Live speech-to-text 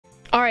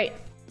Alright,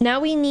 now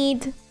we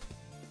need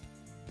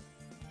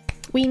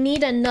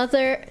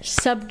another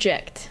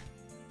subject.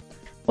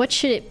 What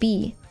should it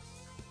be?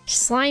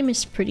 Slime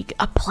is pretty good.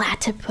 A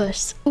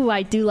platypus. Ooh,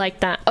 I do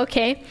like that.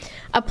 Okay,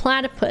 a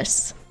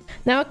platypus.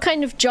 Now what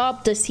kind of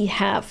job does he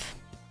have?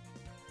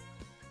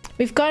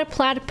 We've got a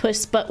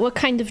platypus, but what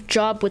kind of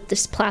job would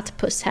this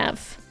platypus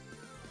have?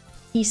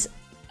 He's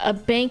a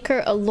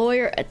banker, a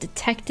lawyer, a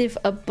detective,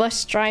 a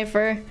bus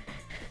driver,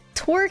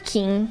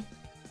 twerking,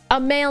 a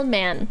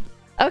mailman.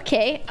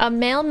 Okay, a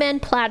mailman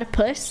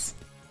platypus.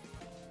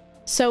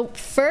 So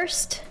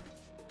first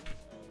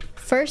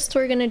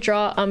we're gonna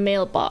draw a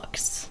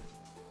mailbox.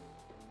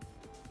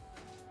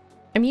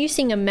 I'm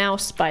using a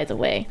mouse, by the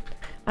way.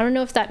 I don't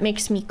know if that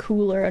makes me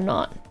cooler or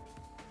not.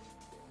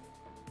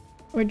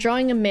 We're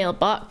drawing a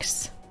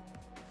mailbox.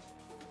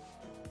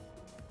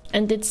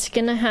 And it's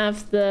gonna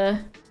have the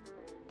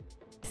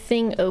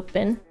thing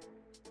open.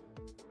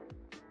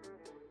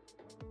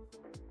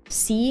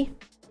 See?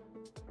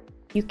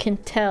 You can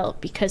tell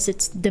because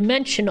it's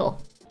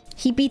dimensional.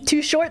 He'd be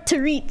too short to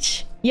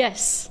reach.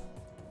 Yes.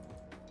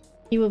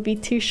 He will be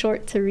too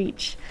short to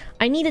reach.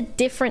 I need a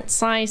different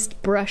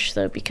sized brush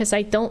though, because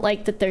I don't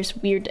like that there's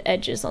weird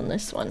edges on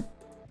this one.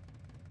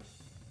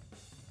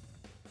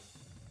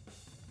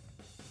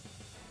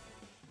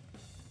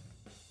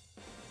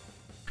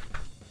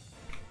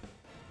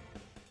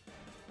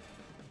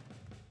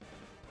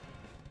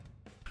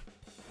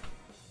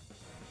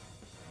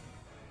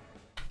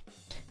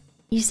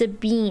 He's a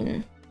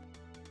bean.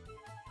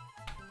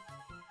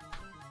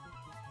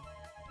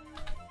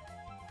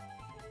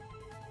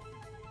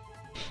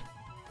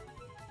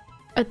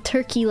 A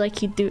turkey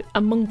like you do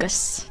Among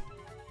Us.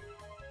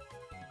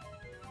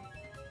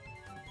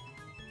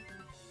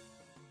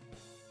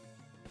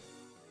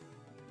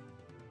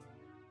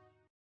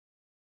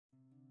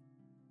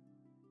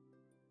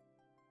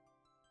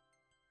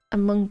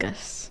 Among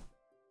Us.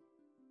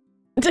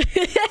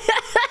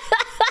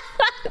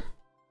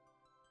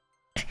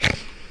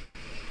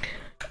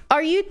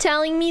 Are you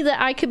telling me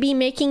that I could be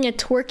making a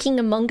twerking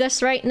Among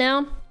Us right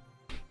now?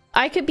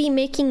 I could be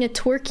making a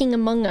twerking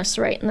Among Us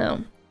right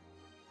now.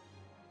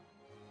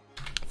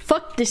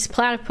 Fuck this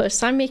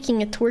platypus, I'm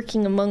making a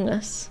twerking Among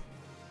Us.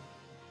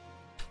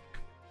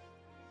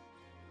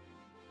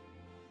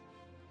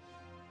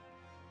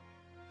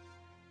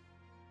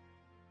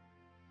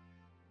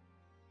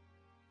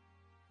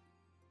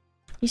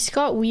 He's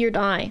got weird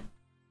eye.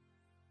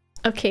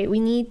 Okay, we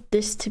need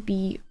this to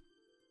be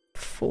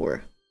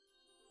 4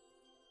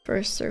 for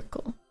a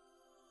circle.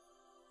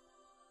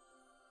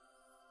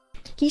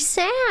 He's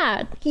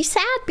sad. He's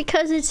sad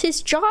because it's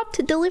his job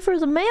to deliver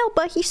the mail,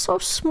 but he's so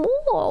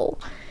small.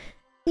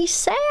 He's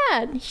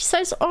sad. He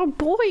says, oh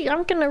boy,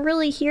 I'm gonna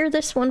really hear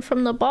this one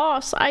from the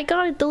boss. I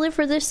gotta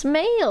deliver this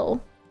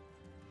mail.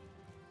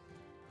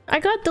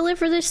 I gotta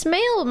deliver this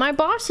mail. My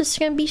boss is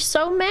gonna be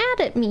so mad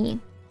at me.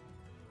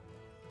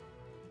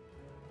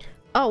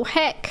 Oh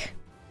heck.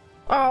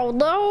 Oh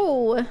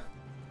no.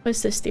 What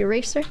is this, the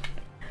eraser?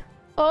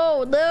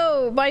 Oh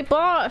no, my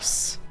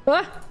boss.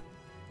 Ah.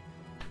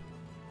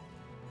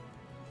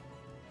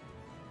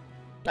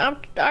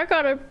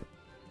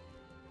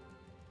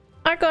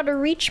 I gotta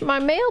reach my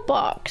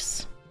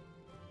mailbox.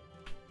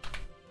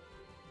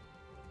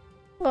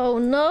 Oh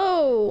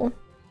no.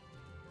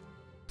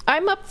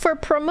 I'm up for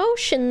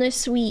promotion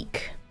this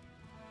week.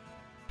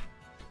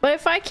 But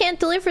if I can't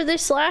deliver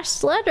this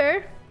last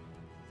letter,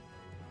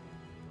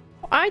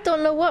 I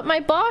don't know what my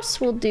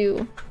boss will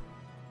do.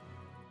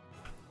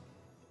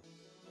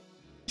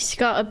 He's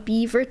got a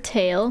beaver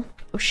tail.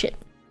 Oh shit.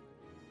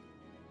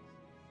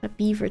 A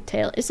beaver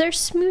tail. Is there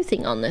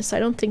smoothing on this? I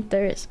don't think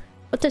there is.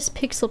 What does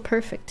pixel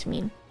perfect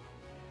mean?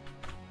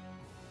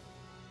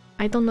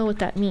 I don't know what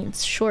that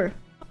means. Sure,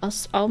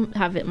 I'll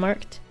have it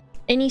marked.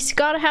 And he's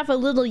gotta have a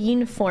little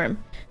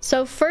uniform.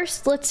 So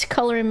first, let's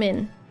color him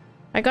in.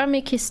 I gotta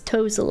make his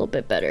toes a little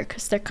bit better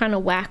because they're kind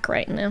of whack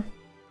right now.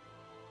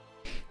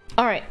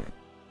 Alright.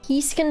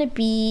 He's gonna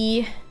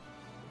be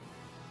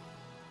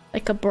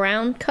like a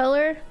brown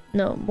color.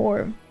 No,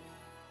 more.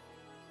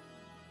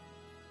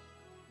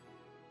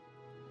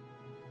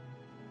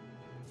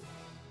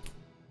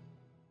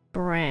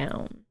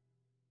 Brown.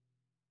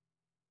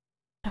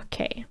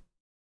 Okay.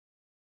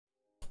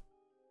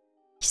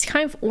 He's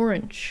kind of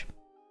orange.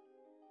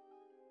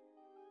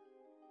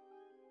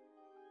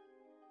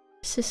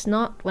 This is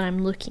not what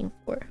I'm looking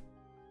for.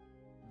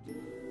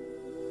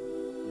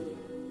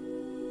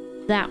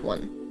 That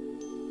one.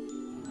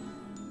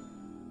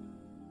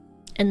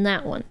 And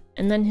that one.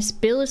 And then his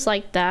bill is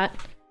like that.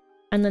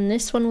 And then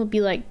this one will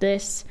be like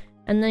this.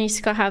 And then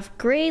he's gotta have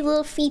gray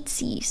little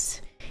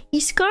feetsies.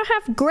 He's gotta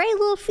have gray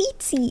little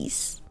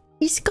feetsies.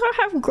 He's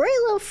gotta have gray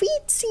little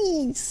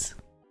feetsies.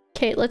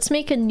 Okay, let's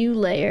make a new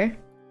layer.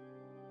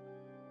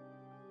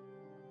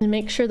 And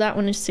make sure that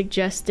one is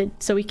suggested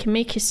so we can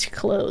make his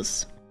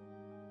clothes.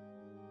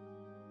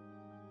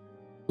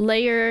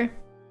 Layer.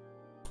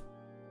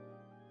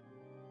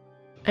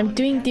 I'm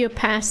doing the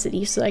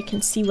opacity so I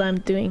can see what I'm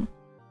doing.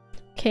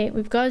 Okay,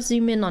 we've got to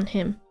zoom in on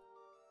him.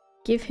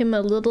 Give him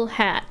a little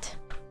hat.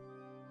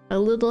 A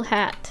little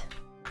hat.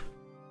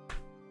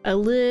 A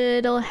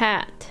little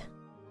hat.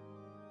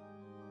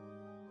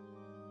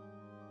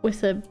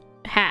 With a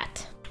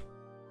hat.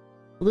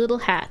 Little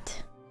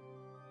hat.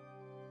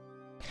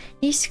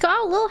 He's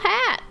got a little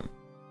hat.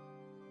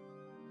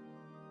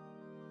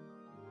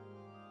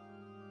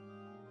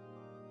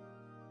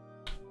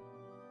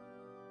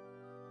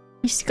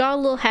 He's got a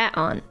little hat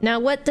on. Now,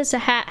 what does a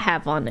hat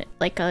have on it?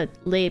 Like a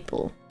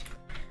label.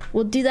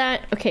 We'll do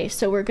that. Okay,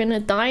 so we're gonna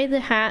dye the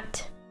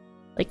hat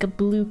like a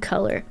blue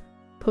color.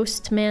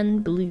 Postman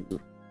blue.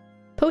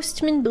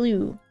 Postman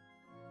blue.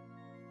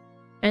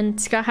 And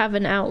it's gotta have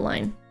an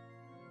outline.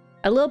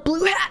 A little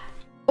blue hat!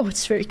 Oh,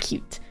 it's very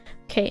cute.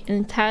 Okay,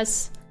 and it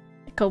has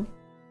like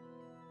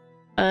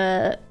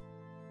a...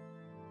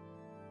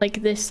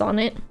 like this on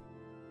it.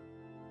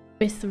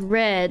 With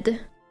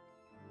red.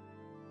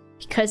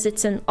 Because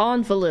it's an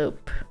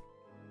envelope.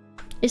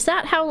 Is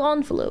that how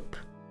envelope?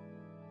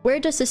 Where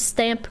does a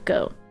stamp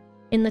go?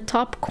 In the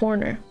top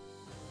corner.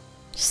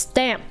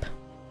 Stamp.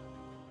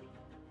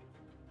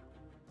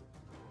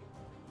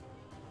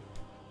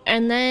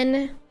 And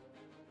then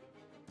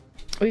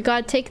we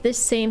gotta take this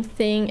same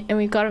thing and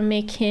we gotta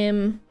make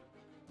him...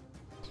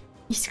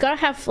 He's gotta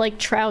have like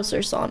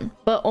trousers on,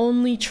 but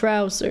only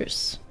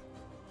trousers.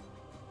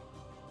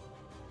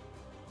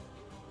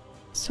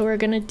 So we're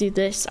gonna do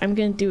this. I'm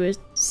gonna do a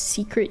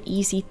secret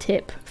easy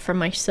tip for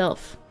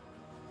myself.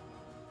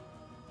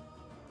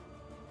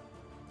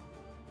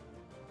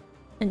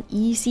 An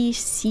easy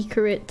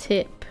secret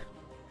tip.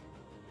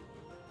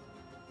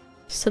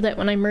 So that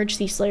when I merge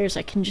these layers,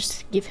 I can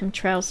just give him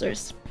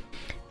trousers.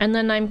 And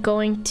then I'm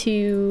going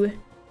to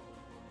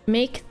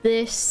make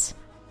this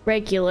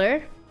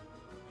regular.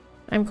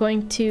 I'm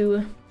going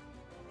to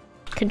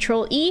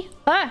Control E.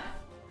 Ah!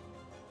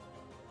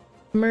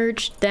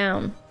 Merge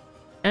down.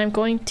 And I'm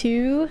going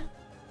to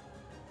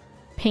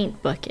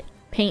paint bucket,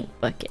 paint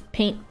bucket,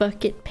 paint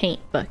bucket, paint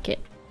bucket,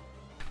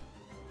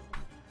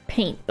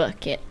 paint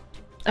bucket.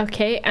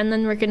 Okay, and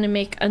then we're gonna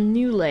make a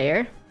new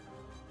layer.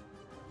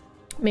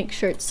 Make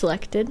sure it's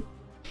selected.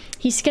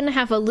 He's gonna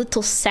have a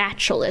little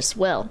satchel as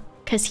well,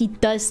 because he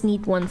does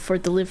need one for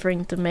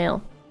delivering the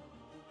mail.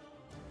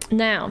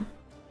 Now,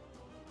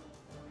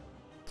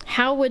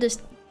 how would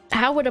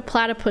a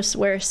platypus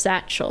wear a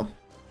satchel?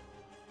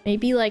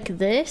 Maybe like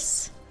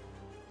this?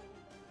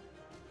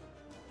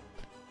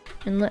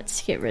 And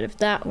let's get rid of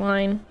that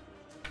line.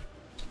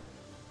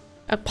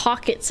 A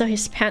pocket so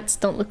his pants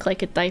don't look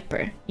like a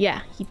diaper.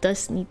 Yeah, he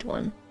does need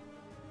one.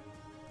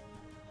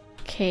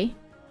 Okay.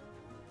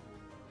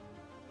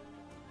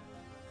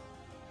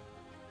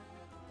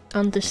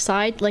 On the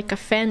side, like a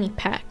fanny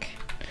pack.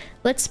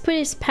 Let's put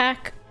his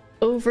pack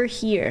over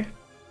here.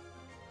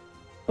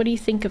 What do you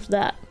think of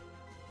that?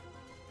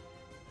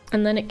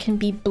 And then it can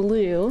be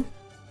blue.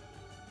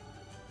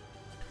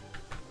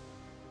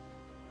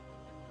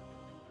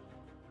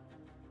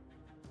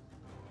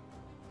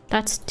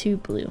 That's too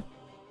blue.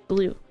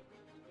 Blue.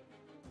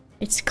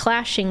 It's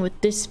clashing with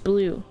this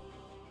blue.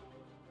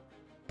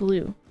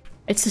 Blue.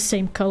 It's the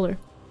same color.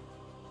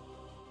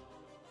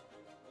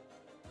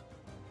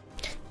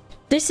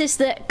 This is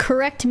the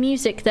correct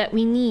music that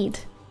we need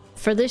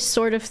for this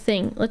sort of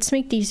thing. Let's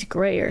make these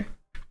grayer.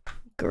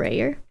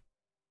 Grayer?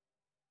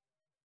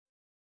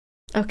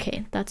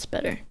 Okay, that's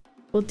better.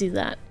 We'll do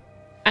that.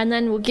 And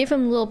then we'll give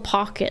him little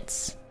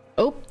pockets.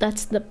 Oh,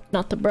 that's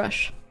not the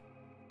brush.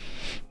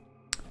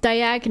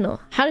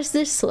 Diagonal. How does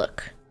this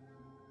look?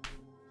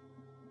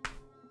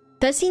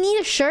 Does he need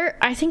a shirt?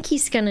 I think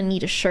he's gonna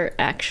need a shirt,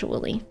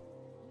 actually.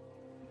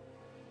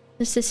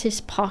 This is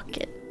his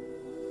pocket.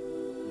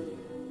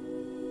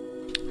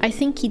 I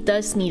think he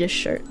does need a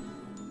shirt.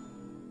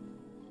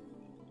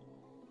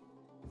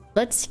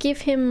 Let's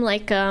give him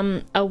like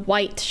a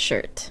white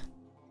shirt.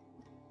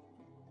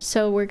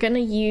 So we're gonna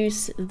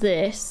use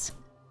this.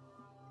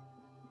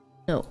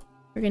 No,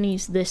 we're gonna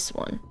use this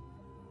one.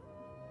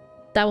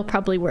 That will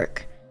probably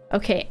work.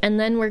 Okay, and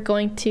then we're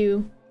going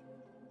to...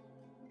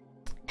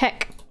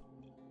 Heck.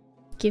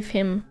 Give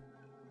him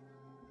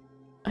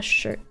a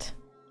shirt.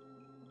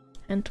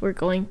 And we're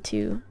going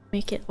to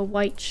make it a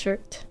white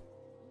shirt.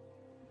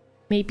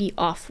 Maybe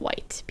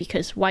off-white,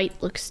 because white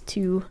looks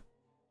too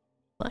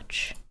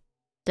much.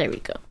 There we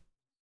go.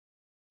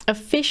 A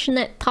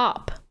fishnet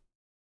top.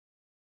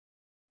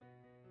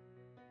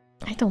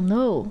 I don't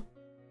know.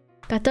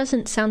 That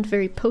doesn't sound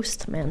very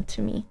Postman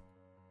to me.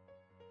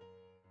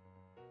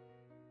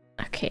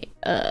 Okay,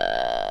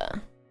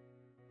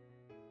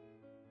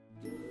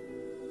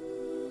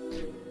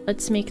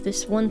 let's make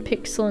this 1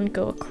 pixel and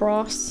go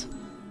across.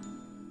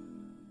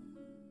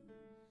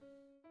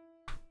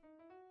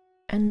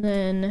 And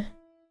then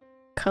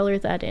color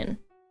that in.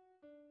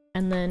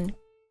 And then,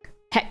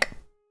 heck,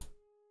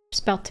 it's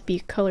about to be a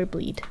color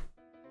bleed.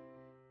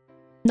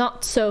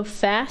 Not so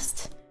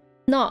fast.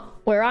 Not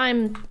where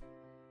I'm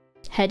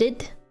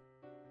headed.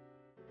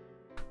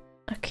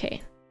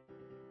 Okay.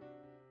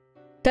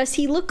 Does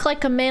he look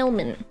like a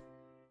mailman?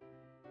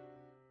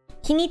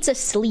 He needs a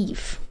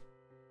sleeve.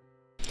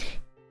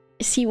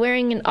 Is he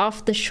wearing an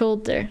off the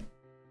shoulder?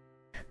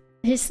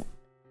 His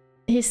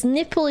His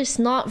nipple is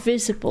not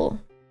visible.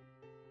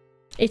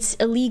 It's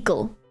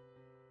illegal.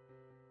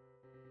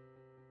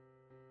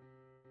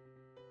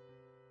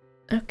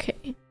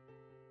 Okay.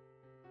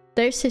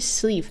 There's his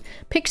sleeve.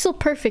 Pixel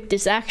Perfect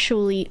is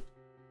actually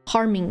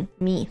harming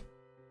me.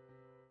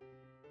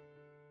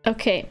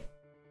 Okay.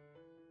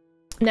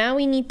 Now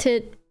we need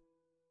to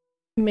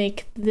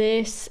make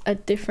this a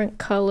different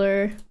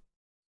color.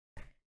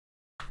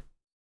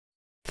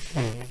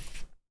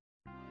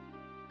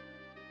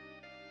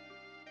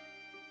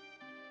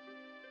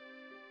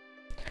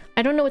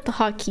 I don't know what the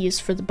hotkey is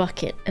for the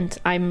bucket, and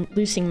I'm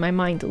losing my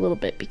mind a little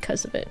bit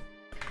because of it.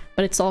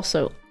 But it's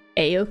also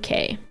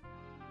a-okay.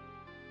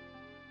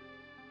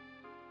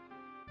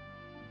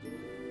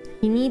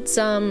 He needs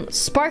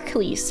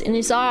sparklies in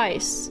his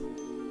eyes.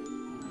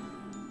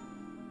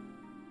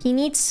 He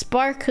needs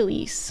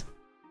sparklies.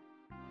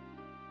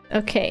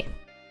 Okay.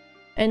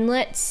 And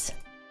let's...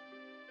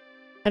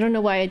 I don't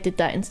know why I did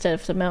that instead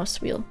of the mouse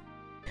wheel.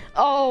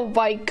 Oh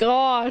my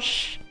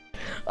gosh!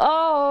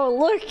 Oh,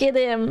 look at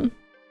him!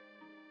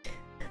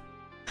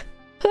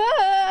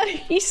 Ah,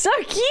 he's so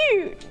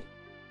cute!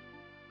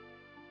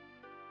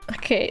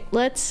 Okay,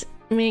 let's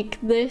make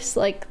this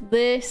like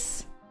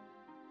this.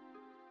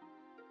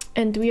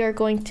 And we are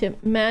going to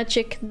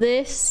magic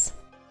this.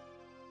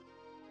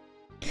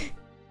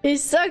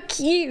 He's so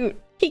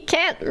cute! He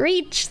can't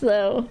reach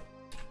though.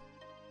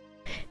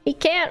 He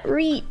can't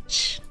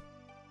reach.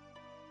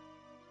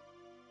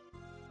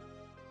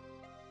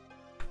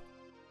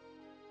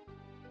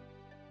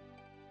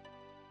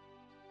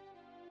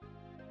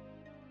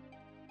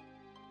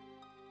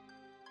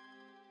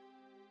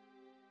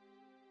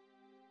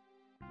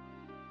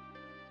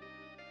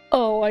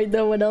 Oh, I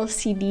know what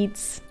else he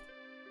needs.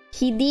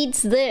 He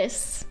needs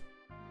this.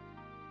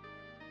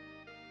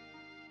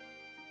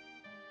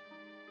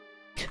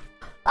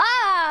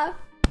 Ah!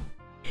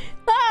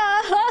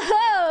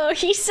 Oh,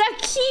 he's so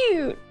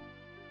cute.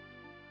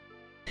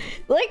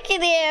 Look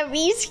at him,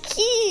 he's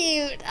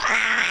cute.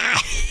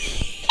 Ah!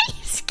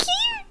 He's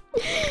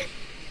cute.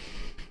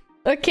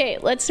 Okay,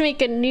 let's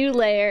make a new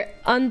layer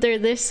under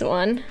this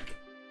one.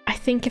 I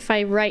think if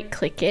I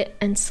right-click it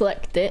and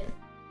select it,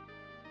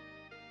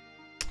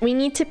 we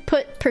need to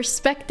put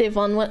perspective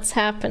on what's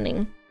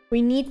happening.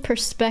 We need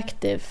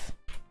perspective.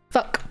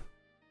 Fuck.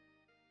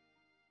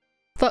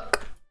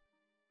 Fuck.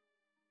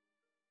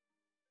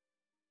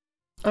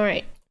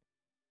 Alright.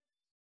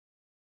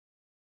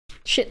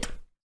 Shit.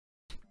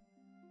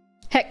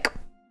 Heck.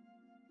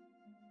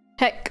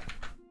 Heck.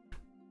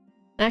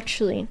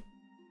 Actually.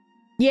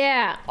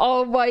 Yeah!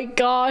 Oh my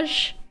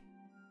gosh!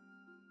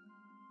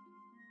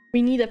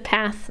 We need a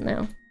path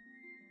now.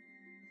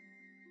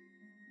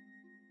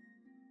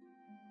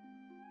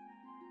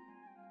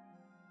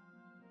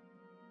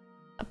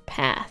 A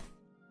path.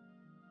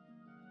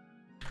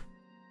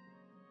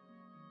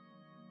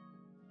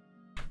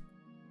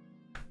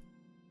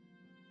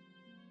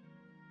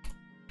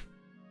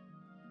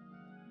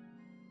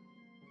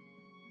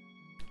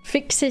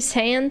 Fix his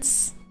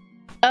hands.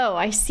 Oh,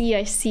 I see,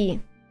 I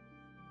see.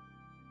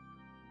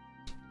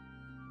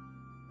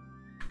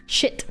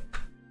 Shit.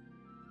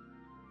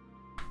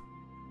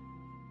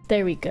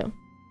 There we go.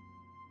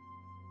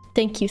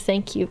 Thank you,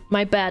 thank you.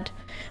 My bad.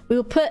 We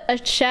will put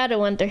a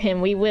shadow under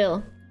him, we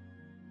will.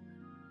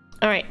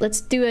 Alright, let's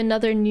do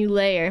another new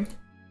layer.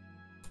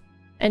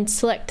 And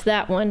select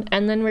that one,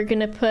 and then we're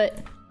gonna put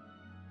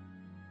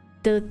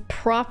the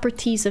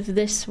properties of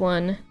this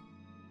one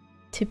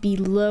to be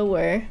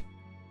lower.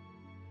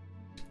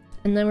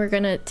 And then we're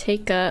gonna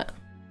take a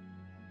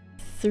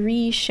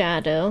 3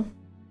 shadow.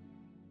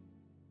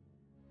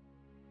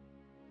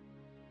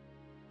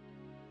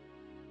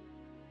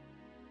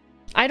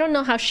 I don't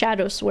know how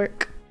shadows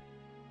work.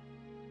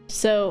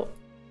 So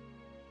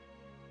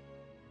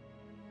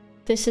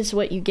this is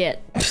what you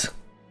get.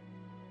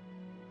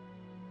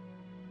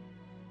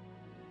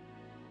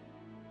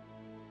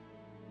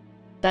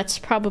 That's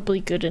probably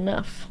good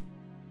enough.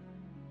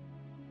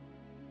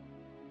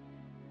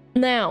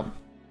 Now,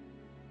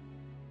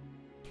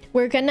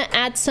 we're gonna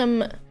add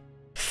some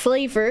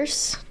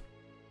flavors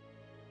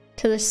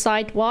to the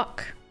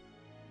sidewalk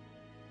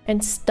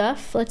and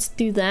stuff. Let's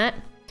do that.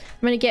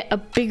 I'm gonna get a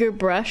bigger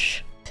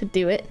brush to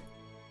do it.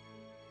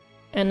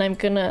 And I'm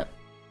gonna...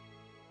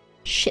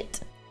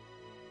 shit.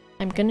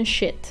 I'm gonna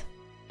shit.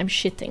 I'm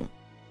shitting.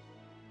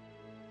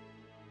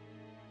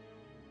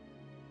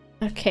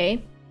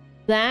 Okay.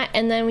 That,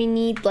 and then we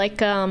need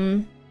like,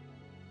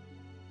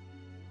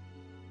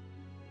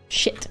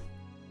 shit.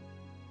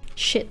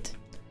 Shit.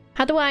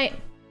 How do I...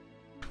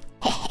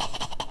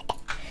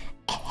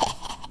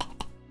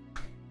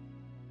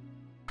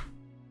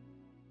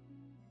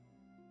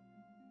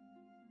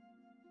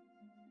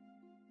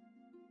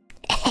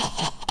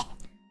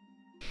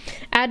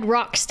 Add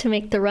rocks to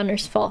make the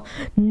runners fall.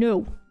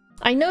 No.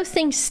 I know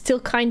things still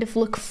kind of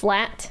look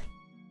flat,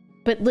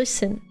 but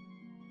listen.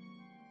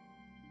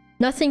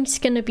 Nothing's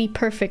gonna be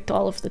perfect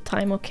all of the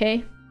time,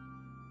 okay?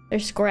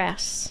 There's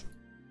grass.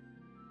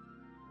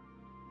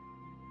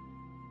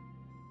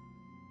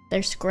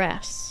 There's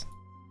grass.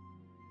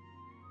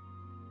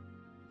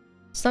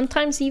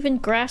 Sometimes even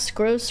grass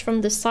grows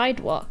from the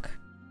sidewalk.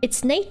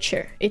 It's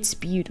nature. It's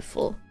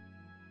beautiful.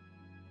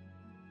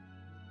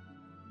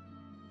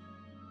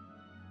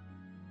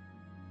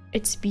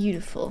 It's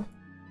beautiful.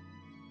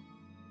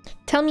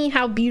 Tell me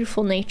how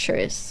beautiful nature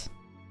is.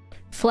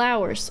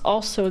 Flowers,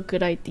 also a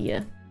good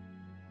idea.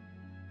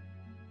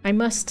 I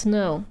must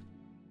know.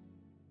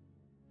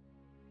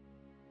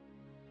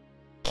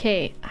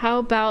 Okay, how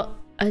about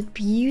a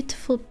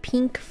beautiful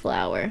pink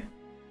flower?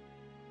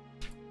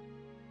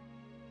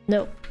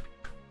 No.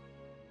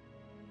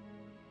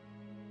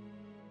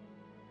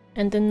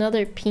 And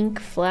another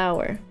pink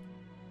flower.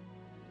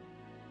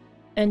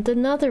 And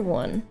another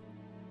one.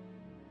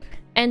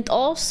 And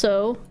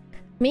also,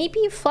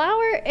 maybe a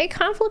flower, it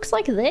kind of looks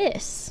like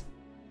this.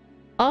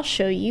 I'll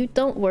show you,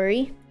 don't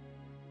worry.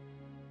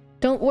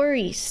 Don't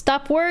worry,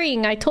 stop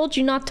worrying, I told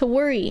you not to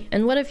worry.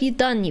 And what have you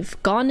done?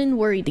 You've gone and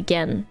worried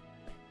again.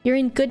 You're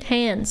in good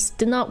hands,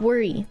 do not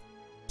worry.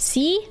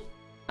 See?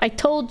 I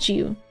told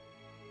you.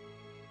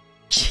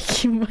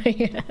 Shaking my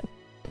head.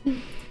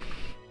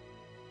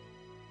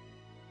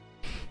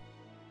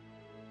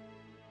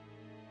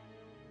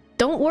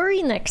 Don't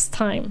worry next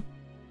time.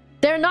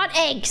 They're not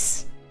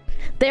eggs.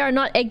 They are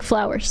not egg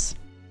flowers.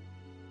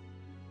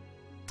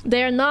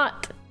 They are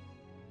not.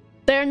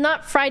 They're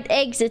not fried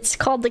eggs. It's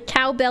called the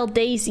cowbell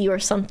daisy or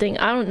something.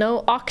 I don't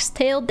know.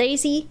 Oxtail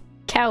daisy?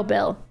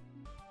 Cowbell.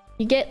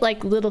 You get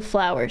like little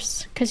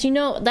flowers. Because you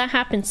know, that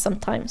happens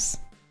sometimes.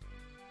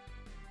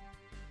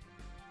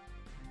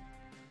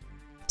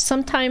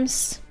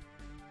 Sometimes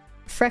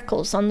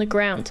freckles on the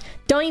ground.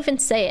 Don't even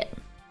say it.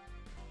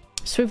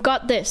 So we've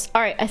got this.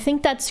 Alright, I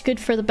think that's good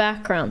for the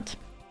background.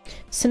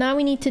 So now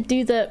we need to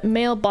do the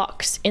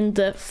mailbox in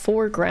the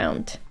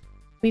foreground.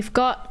 We've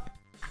got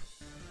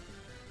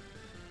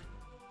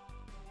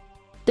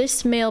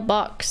this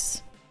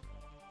mailbox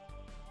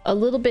a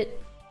little bit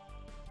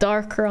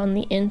darker on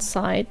the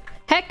inside.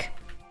 Heck!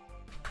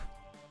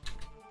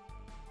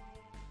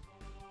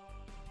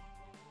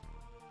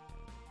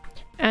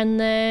 And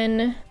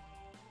then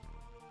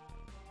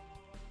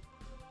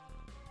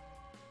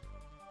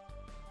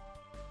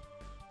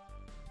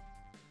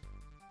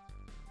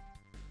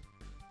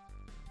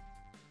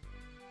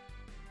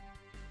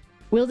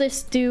will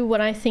this do what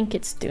I think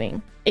it's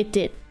doing? It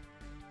did.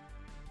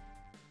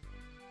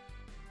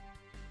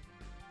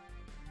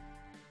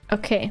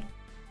 Okay.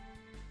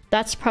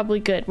 That's probably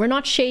good. We're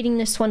not shading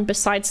this one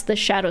besides the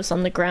shadows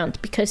on the ground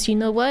because you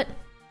know what?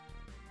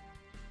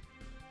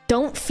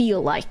 Don't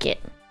feel like it.